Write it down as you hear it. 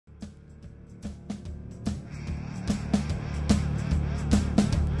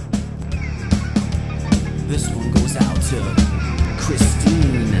This one goes out to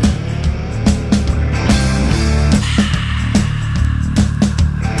Christine.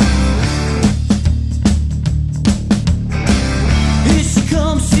 Here she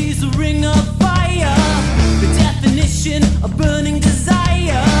comes, she's a ring of fire, the definition of burning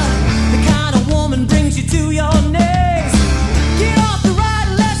desire, the kind of woman brings you to your knees. Get off the ride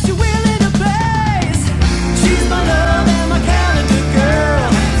unless you're willing to pay. She's my love and my calendar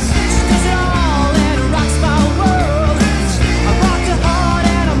girl. She does it all and rocks my world. I rock her hard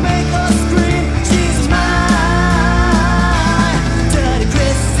and I make her scream. She's mine, Dirty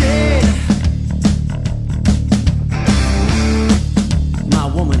Christine. My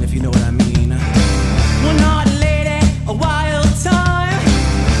woman, if you know what I mean. One naughty lady, a wild time.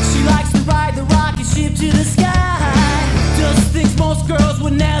 She likes to ride the rocket ship to the sky. Does things most girls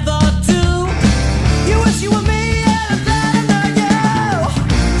would never do. You wish you were me and I'm glad I know you.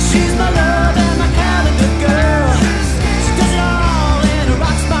 She's my love and my calendar girl. She does it all and it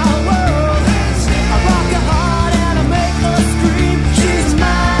rocks my world. I rock her hard and I make her scream. She's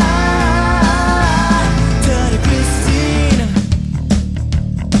mine, Dirty Christine.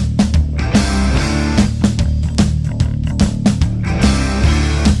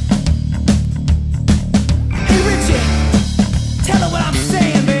 Hey Richie, tell her what I'm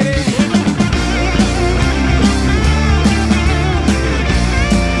saying, baby.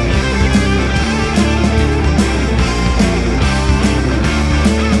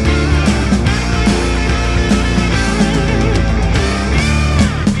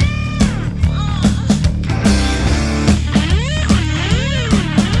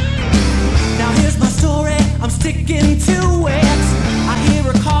 Now here's my story, I'm sticking to it. I hear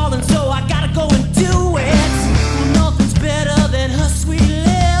her calling, so I gotta go and do it. Well, nothing's better than her sweet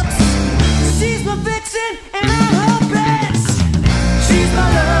lips. She's my vixen and I'm her bitch. She's my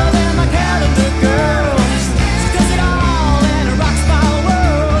love and my calendar girl. She does it all and it rocks my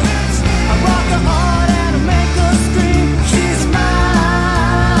world. I rock her hard and I make her scream. She's mine.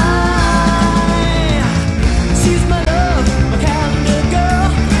 She's my love, my calendar girl.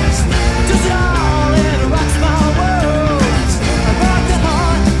 Does it all and it rocks my world. I rock her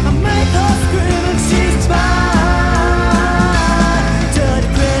hard, I make her scream, and she's mine, Dirty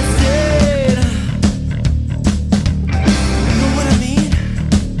Christine. Know what I mean?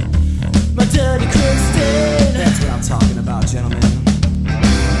 My Dirty Christine. That's what I'm talking about, gentlemen.